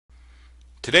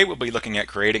Today we'll be looking at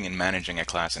creating and managing a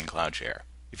class in CloudShare.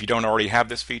 If you don't already have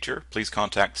this feature, please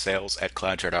contact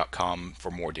sales@cloudshare.com for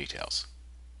more details.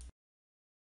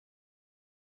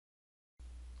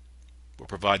 We'll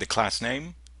provide the class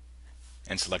name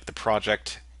and select the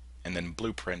project and then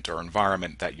blueprint or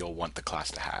environment that you'll want the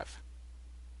class to have.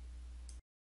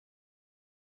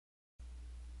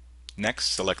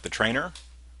 Next, select the trainer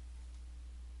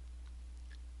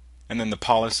and then the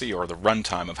policy or the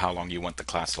runtime of how long you want the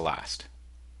class to last.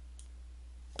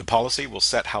 The policy will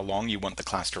set how long you want the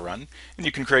class to run, and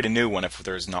you can create a new one if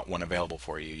there is not one available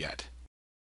for you yet.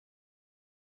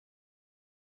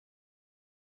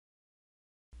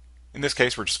 In this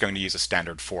case, we're just going to use a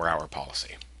standard 4-hour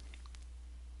policy.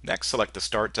 Next, select the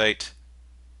start date,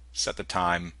 set the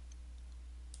time,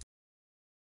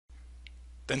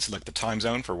 then select the time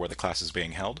zone for where the class is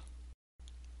being held.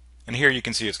 And here you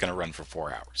can see it's going to run for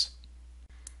 4 hours.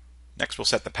 Next, we'll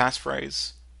set the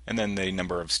passphrase and then the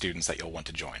number of students that you'll want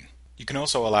to join. You can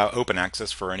also allow open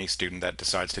access for any student that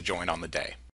decides to join on the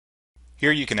day.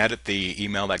 Here you can edit the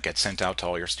email that gets sent out to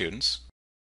all your students,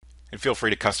 and feel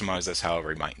free to customize this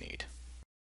however you might need.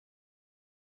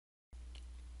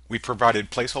 We provided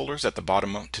placeholders at the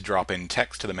bottom to drop in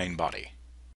text to the main body.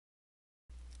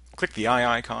 Click the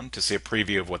eye icon to see a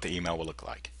preview of what the email will look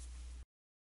like.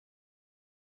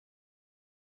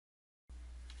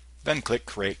 Then click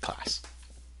Create Class.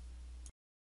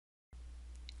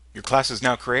 Your class is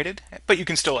now created, but you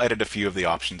can still edit a few of the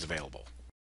options available.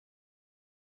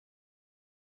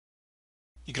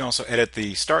 You can also edit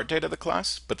the start date of the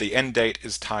class, but the end date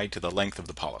is tied to the length of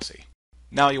the policy.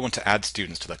 Now you want to add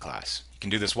students to the class. You can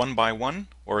do this one by one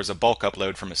or as a bulk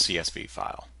upload from a CSV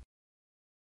file.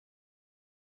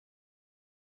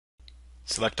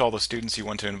 Select all the students you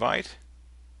want to invite,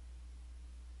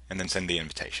 and then send the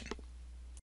invitation.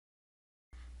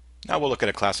 Now we'll look at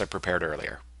a class I prepared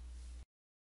earlier.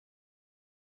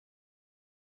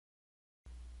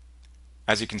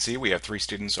 As you can see, we have 3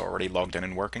 students already logged in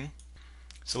and working.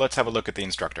 So let's have a look at the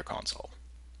Instructor Console.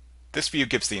 This view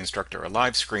gives the instructor a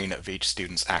live screen of each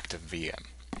student's active VM.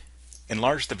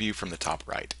 Enlarge the view from the top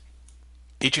right.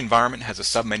 Each environment has a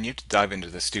submenu to dive into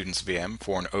the student's VM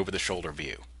for an over-the-shoulder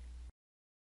view.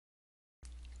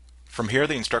 From here,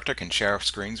 the instructor can share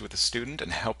screens with the student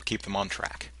and help keep them on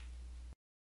track.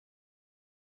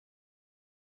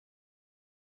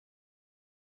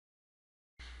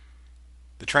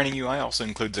 The training UI also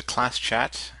includes a class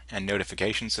chat and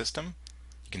notification system.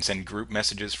 You can send group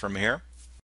messages from here.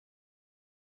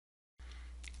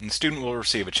 And the student will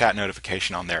receive a chat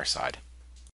notification on their side.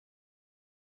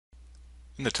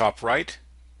 In the top right,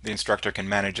 the instructor can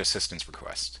manage assistance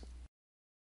requests,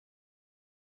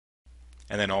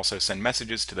 and then also send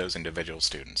messages to those individual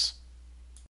students.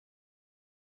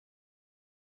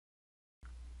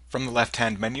 From the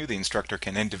left-hand menu, the instructor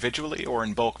can individually or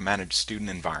in bulk manage student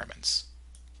environments,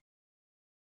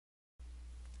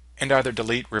 and either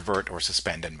delete, revert, or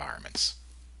suspend environments.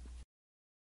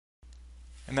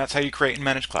 And that's how you create and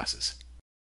manage classes.